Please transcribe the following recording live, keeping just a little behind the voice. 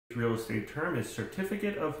Real estate term is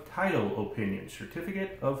certificate of title opinion.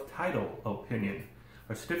 Certificate of title opinion.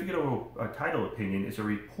 A certificate of a title opinion is a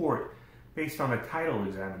report based on a title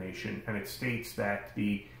examination, and it states that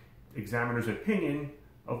the examiner's opinion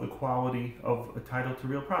of the quality of a title to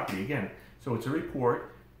real property. Again, so it's a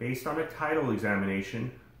report based on a title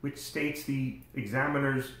examination which states the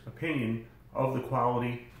examiner's opinion of the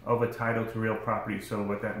quality of a title to real property. So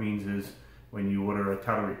what that means is when you order a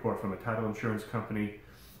title report from a title insurance company,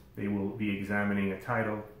 they will be examining a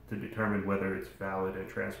title to determine whether it's valid and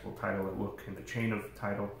transferable title. They'll look in the chain of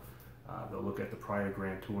title. They'll look at the prior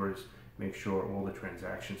grantors, make sure all the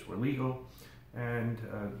transactions were legal. And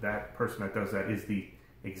that person that does that is the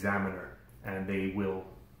examiner. And they will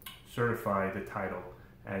certify the title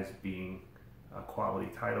as being a quality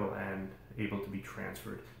title and able to be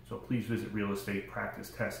transferred. So please visit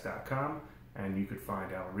realestatepracticetest.com and you could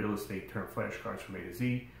find our real estate term flashcards from A to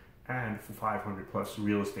Z and 500 plus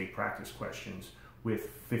real estate practice questions with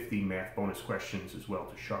 50 math bonus questions as well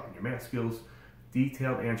to sharpen your math skills.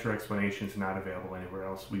 Detailed answer explanations not available anywhere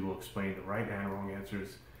else. We will explain the right and wrong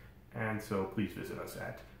answers. And so please visit us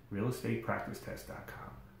at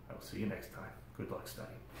realestatepracticetest.com. I will see you next time. Good luck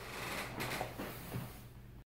studying.